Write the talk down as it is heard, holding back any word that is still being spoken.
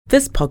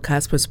This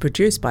podcast was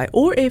produced by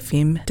OAR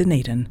FM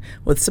Dunedin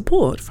with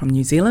support from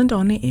New Zealand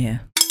On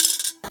Air.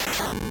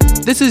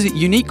 This is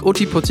Unique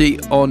Otepoti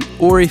on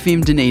OAR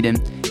FM Dunedin.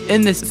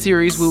 In this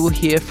series we will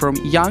hear from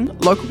young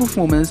local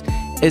performers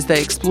as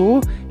they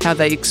explore how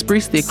they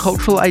express their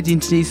cultural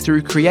identities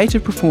through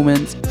creative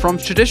performance, from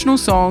traditional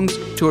songs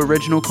to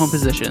original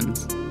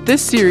compositions.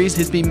 This series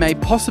has been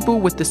made possible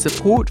with the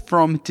support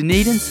from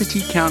Dunedin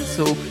City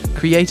Council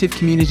Creative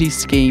Communities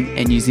Scheme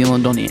and New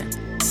Zealand On Air.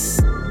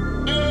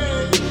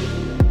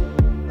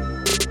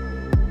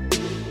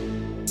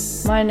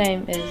 My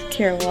name is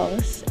Keira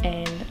Wallace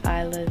and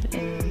I live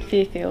in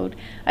Fairfield.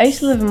 I used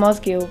to live in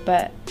Mosgiel,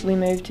 but we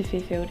moved to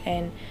Fairfield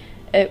and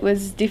it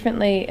was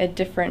definitely a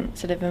different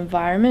sort of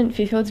environment.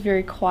 Fairfield's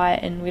very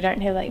quiet and we don't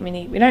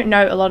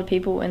know a lot of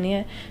people in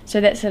there,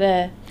 so that sort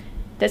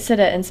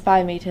of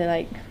inspired me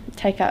to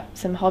take up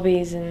some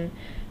hobbies and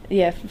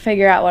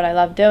figure out what I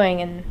love doing.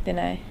 And then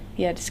I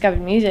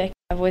discovered music.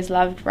 I've always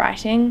loved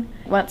writing.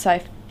 Once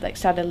I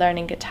started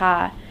learning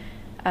guitar,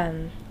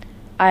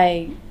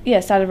 I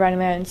started writing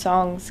my own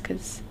songs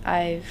because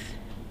I've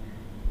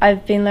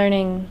been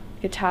learning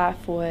guitar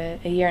for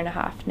a year and a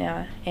half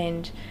now,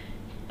 and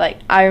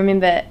I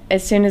remember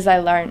as soon as I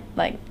learned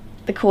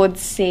the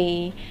chords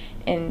C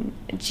and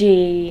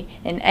G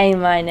and A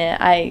minor,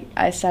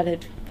 I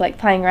started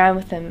playing around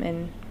with them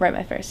and wrote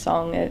my first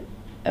song. It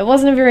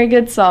wasn't a very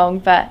good song,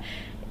 but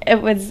it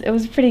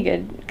was pretty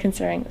good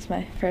considering it was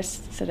my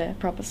first sort of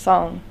proper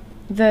song.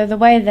 The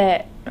way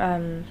that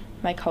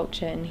my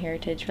culture and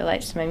heritage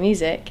relates to my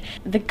music.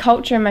 The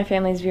culture in my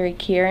family is very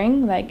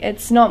caring.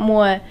 It's not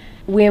more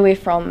where we're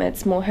from,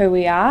 it's more who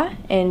we are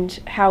and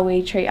how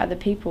we treat other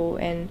people.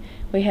 And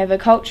we have a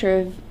culture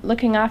of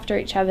looking after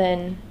each other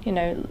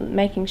and,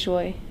 making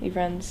sure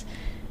everyone's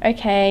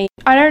okay.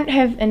 I don't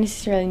have a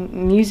necessarily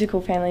musical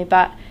family,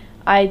 but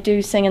I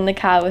do sing in the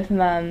car with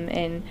Mum,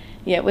 and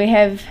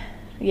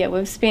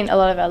we've spent a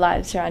lot of our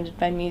lives surrounded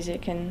by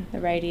music and the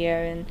radio,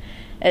 and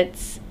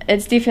it's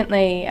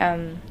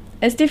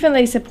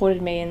definitely supported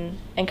me and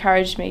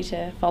encouraged me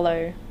to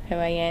follow who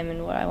I am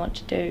and what I want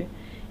to do.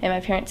 And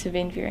my parents have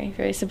been very,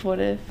 very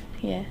supportive,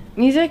 yeah.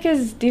 Music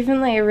is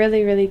definitely a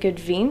really, really good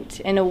vent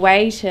and a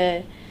way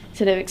to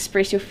sort of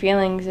express your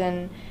feelings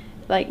and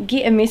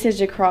get a message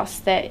across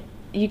that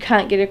you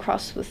can't get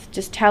across with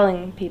just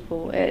telling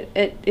people.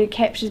 It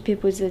captures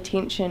people's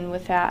attention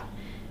without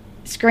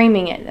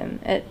screaming at them.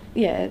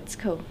 It's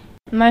cool.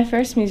 My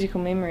first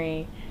musical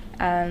memory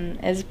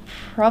is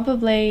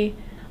probably,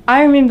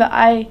 I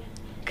remember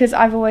because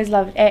I've always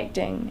loved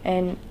acting,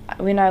 and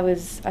when I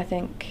was, I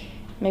think,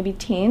 maybe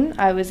 10,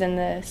 I was in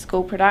the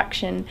school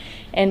production,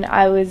 and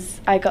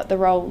I got the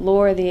role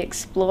Laura the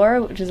Explorer,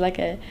 which was I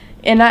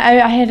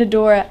had a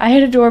Dora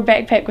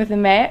backpack with a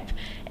map,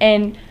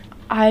 and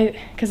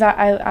because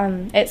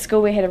at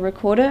school we had a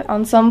recorder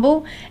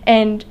ensemble,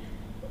 and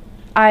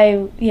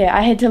I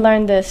had to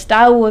learn the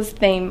Star Wars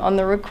theme on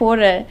the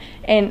recorder,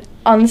 and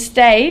on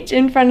stage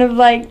in front of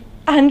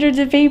hundreds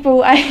of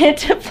people I had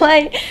to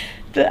play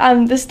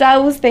the Star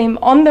Wars theme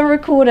on the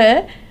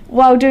recorder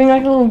while doing a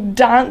little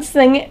dance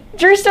thing,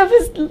 dressed up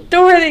as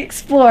Dora the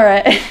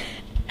Explorer.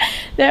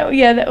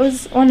 That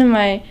was one of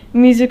my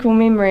musical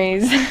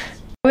memories.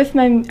 With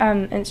my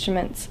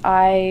instruments,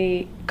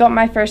 I got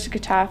my first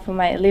guitar for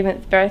my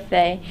 11th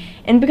birthday,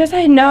 and because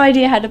I had no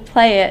idea how to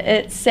play it,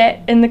 it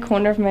sat in the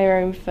corner of my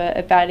room for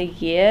about a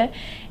year,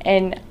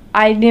 and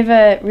I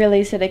never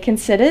really sort of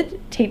considered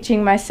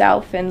teaching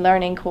myself and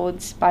learning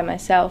chords by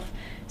myself.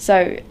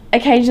 So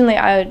occasionally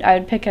I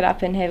would pick it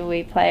up and have a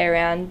wee play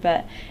around,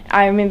 but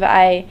I remember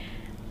I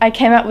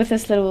came up with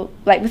this little,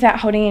 without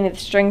holding any of the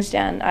strings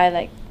down,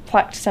 I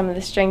plucked some of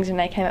the strings and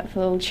I came up with a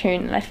little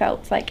tune, and I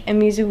felt like a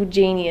musical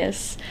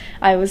genius.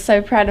 I was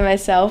so proud of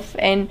myself.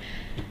 And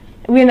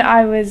when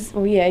I was,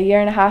 a year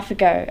and a half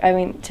ago, I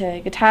went to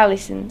guitar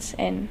lessons,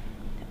 and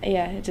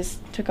it just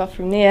took off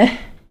from there.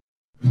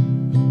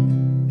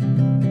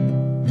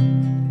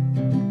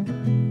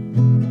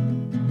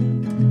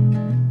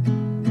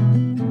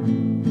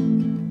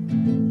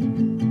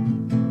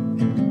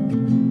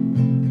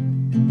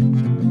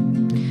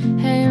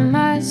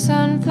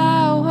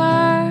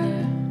 Sunflower,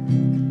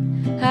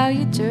 how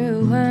you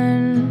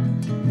doing?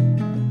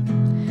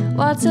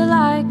 What's it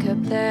like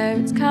up there?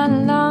 It's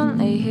kinda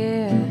lonely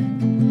here.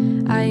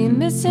 Are you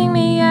missing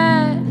me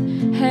yet?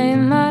 Hey,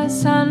 my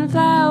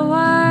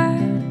sunflower,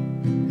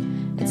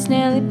 it's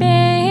nearly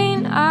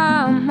been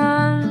a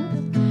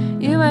month.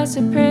 You were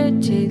so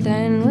pretty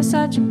then, was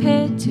such a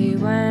pity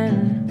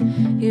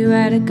when you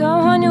had to go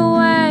on your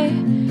way.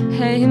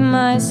 Hey,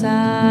 my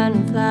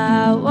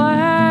sunflower,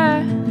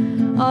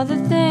 all the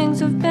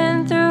things we've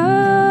been through.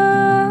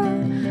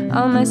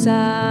 Oh, my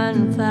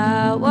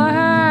sunflower,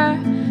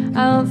 I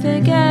won't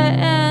forget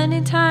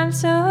anytime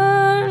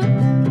soon.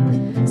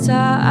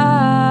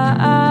 Sunflower,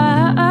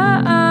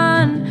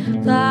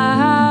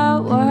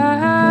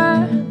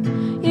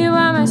 you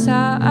are my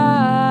sunflower,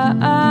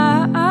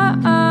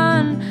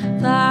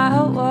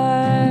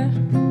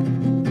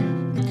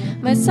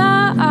 my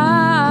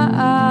sunflower.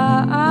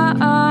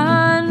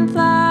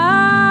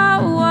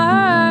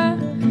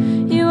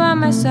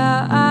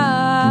 sunflower.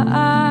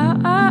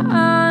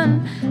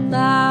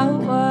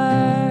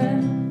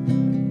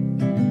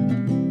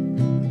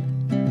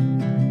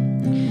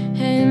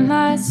 Hey,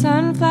 my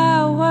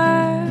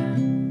sunflower,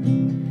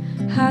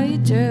 how you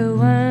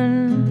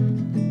doing?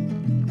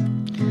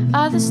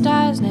 Are the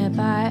stars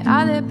nearby?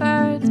 Are there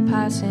birds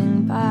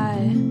passing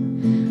by?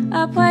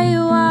 Up where you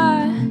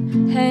are,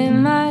 hey,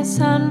 my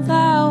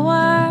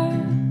sunflower.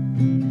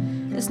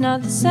 It's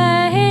not the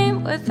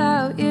same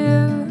without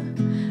you.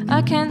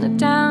 I can't look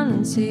down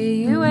and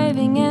see you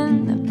waving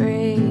in the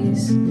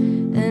breeze.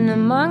 And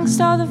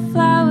amongst all the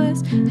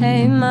flowers,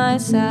 hey, my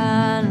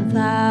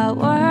sunflower,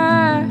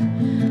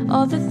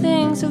 all the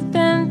things we've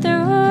been through.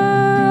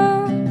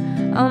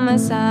 Oh, my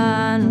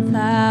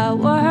sunflower,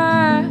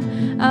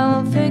 I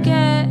won't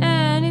forget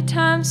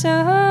anytime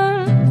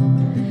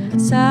soon.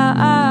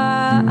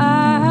 Sunflower,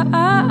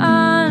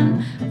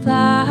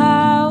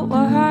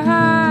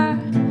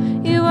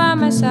 you are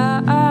my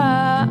sunflower.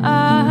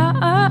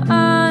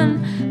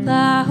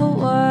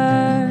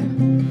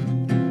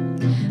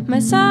 My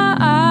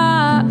sunflower,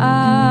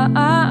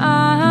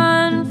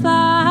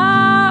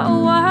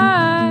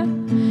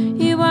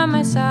 you are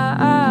my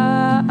sunflower.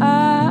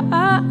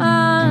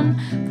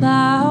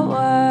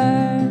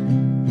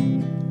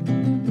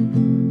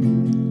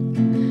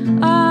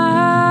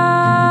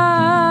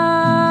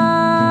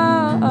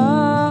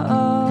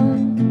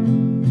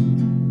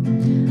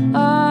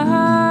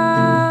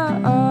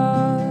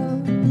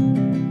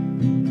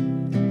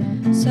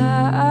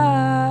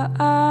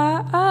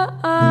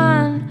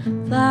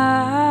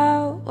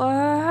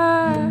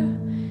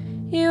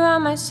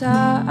 My sunflower,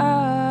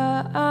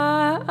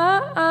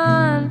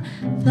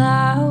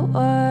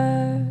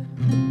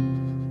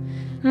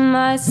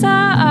 my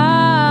sunflower,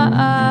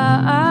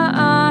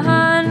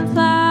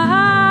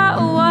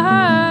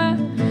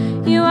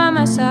 you are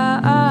my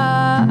sunflower.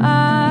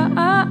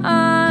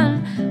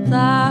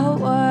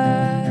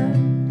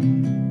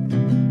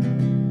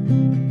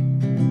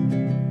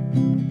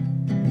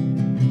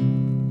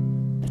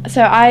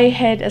 So I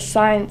had a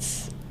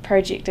science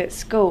project at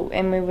school,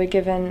 and we were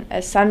given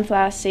a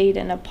sunflower seed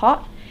in a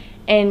pot,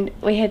 and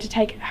we had to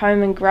take it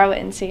home and grow it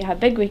and see how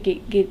big we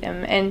could get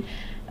them. And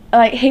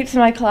like heaps of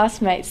my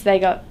classmates,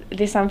 their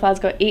sunflowers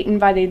got eaten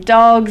by their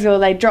dogs, or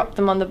they dropped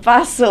them on the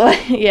bus, or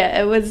yeah,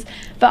 it was.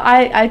 But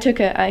I took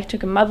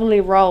a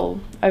motherly role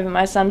over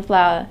my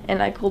sunflower,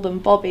 and I called him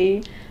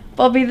Bobby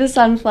the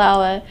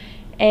sunflower.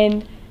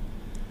 And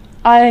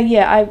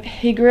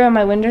he grew on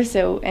my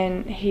windowsill,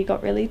 and he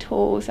got really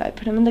tall, so I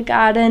put him in the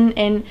garden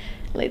and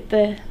let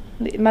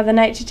Mother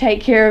Nature take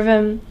care of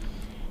him.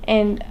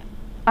 And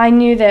I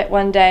knew that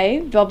one day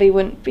Bobby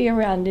wouldn't be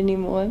around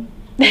anymore,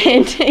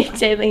 and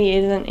sadly he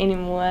isn't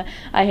anymore.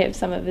 I have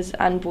some of his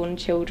unborn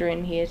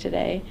children here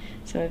today,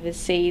 some of his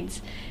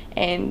seeds,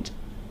 and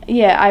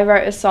yeah, I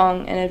wrote a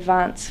song in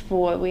advance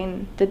for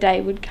when the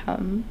day would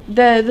come.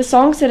 The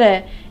song sort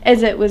of,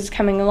 as it was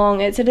coming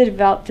along, it sort of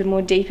developed a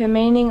more deeper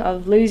meaning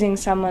of losing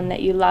someone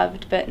that you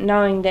loved, but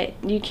knowing that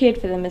you cared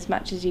for them as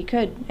much as you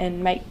could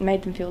and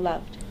made them feel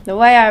loved. The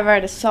way I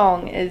write a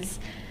song is,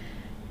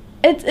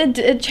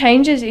 it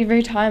changes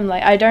every time.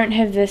 Like, I don't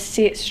have this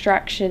set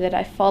structure that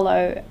I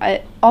follow.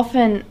 I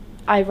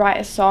write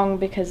a song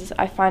because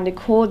I find a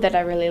chord that I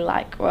really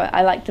like, or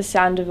I like the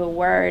sound of a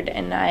word,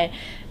 and I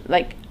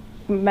like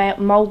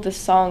mold the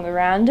song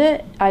around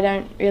it. I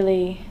don't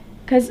really,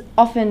 because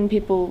often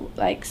people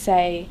like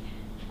say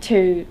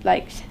to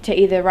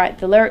either write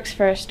the lyrics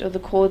first or the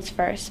chords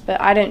first,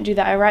 but I don't do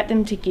that. I write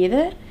them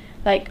together.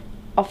 Like,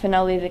 often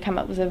I'll either come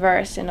up with a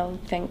verse and I'll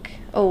think,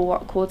 oh,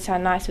 what chords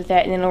sound nice with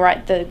that, and then I'll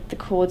write the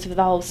chords for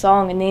the whole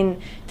song, and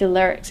then the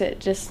lyrics,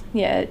 it's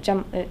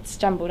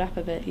jumbled up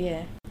a bit,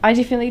 yeah. I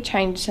definitely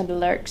changed some of the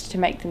lyrics to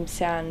make them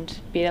sound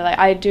better. Like,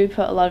 I do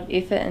put a lot of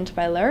effort into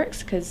my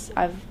lyrics because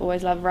I've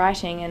always loved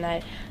writing, and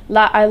I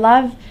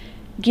love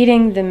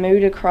getting the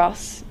mood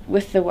across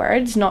with the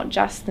words, not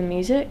just the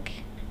music,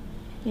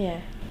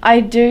 yeah. I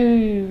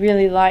do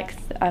really like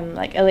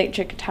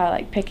electric guitar,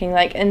 like picking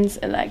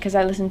because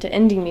I listen to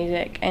indie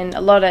music, and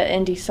a lot of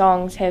indie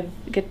songs have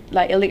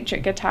like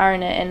electric guitar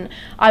in it, and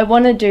I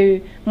want to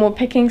do more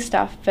picking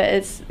stuff, but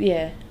it's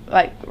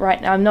like right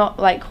now I'm not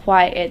like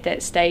quite at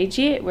that stage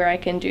yet where I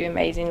can do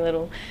amazing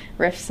little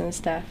riffs and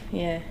stuff.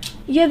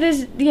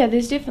 There's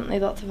definitely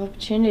lots of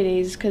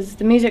opportunities because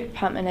the music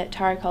department at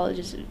Tara College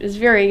is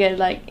very good.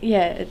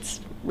 It's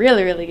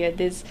really, really good.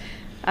 There's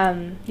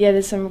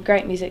some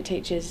great music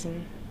teachers,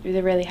 and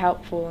they're really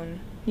helpful. And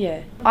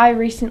I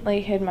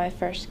recently had my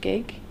first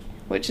gig,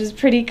 which was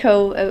pretty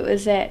cool. It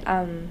was at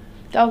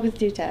Dog with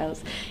Two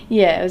Tails.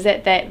 It was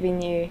at that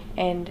venue,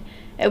 and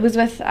it was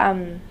with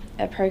a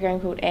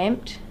program called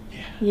Amped.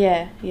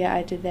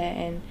 I did that,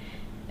 and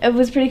it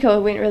was pretty cool.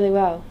 It went really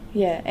well.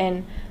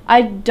 And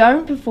I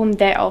don't perform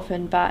that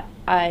often, but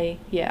I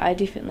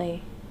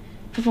definitely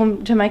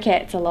perform to my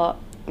cats a lot.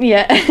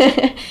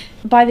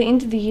 By the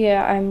end of the year,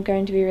 I'm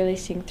going to be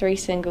releasing 3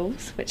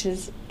 singles, which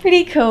is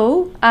pretty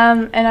cool.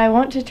 And I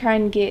want to try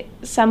and get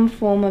some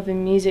form of a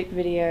music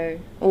video,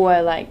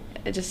 or like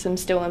just some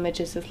still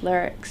images with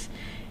lyrics.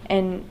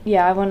 And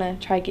yeah, I want to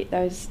try get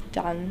those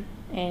done.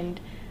 And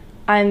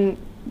I'm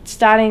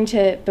starting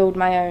to build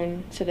my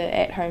own sort of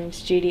at-home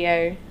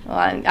studio. Well,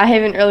 I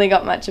haven't really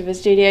got much of a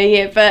studio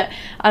yet, but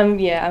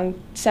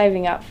I'm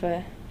saving up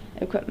for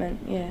equipment.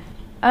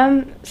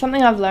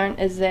 Something I've learned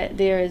is that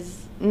there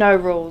is no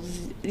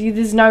rules.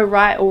 There's no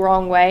right or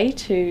wrong way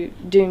to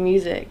do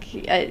music.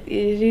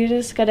 You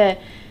just gotta,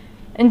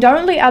 and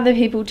don't let other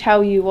people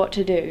tell you what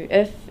to do.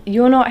 If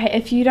you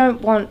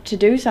don't want to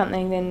do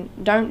something, then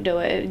don't do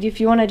it. If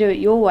you want to do it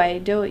your way,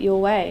 do it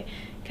your way.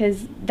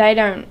 Because they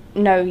don't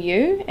know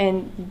you,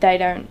 and they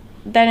don't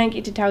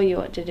get to tell you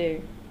what to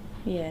do.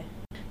 Yeah.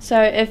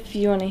 So if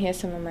you want to hear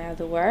some of my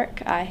other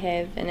work, I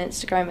have an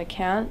Instagram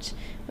account,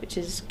 which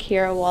is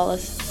Keira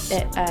Wallace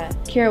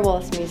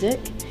Music,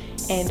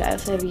 and I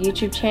also have a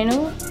YouTube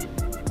channel.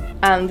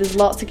 There's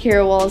lots of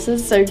Keira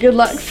Wallaces, so good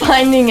luck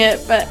finding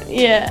it. But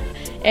yeah,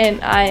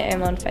 and I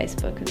am on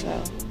Facebook as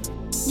well.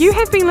 You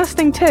have been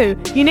listening to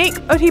Unique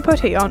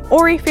Otepoti on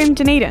OAR FM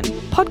Dunedin.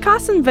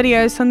 Podcasts and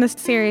videos from this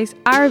series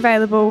are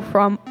available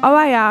from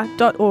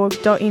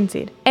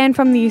oar.org.nz and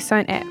from the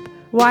Usephone app,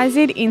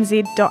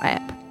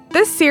 yznz.app.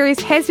 This series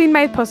has been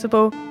made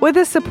possible with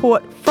the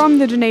support from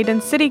the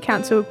Dunedin City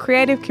Council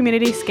Creative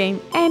Community Scheme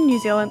and New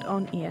Zealand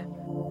On Air.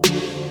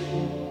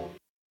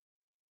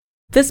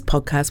 This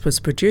podcast was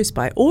produced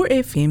by OAR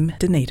FM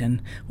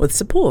Dunedin with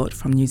support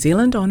from New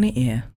Zealand On Air.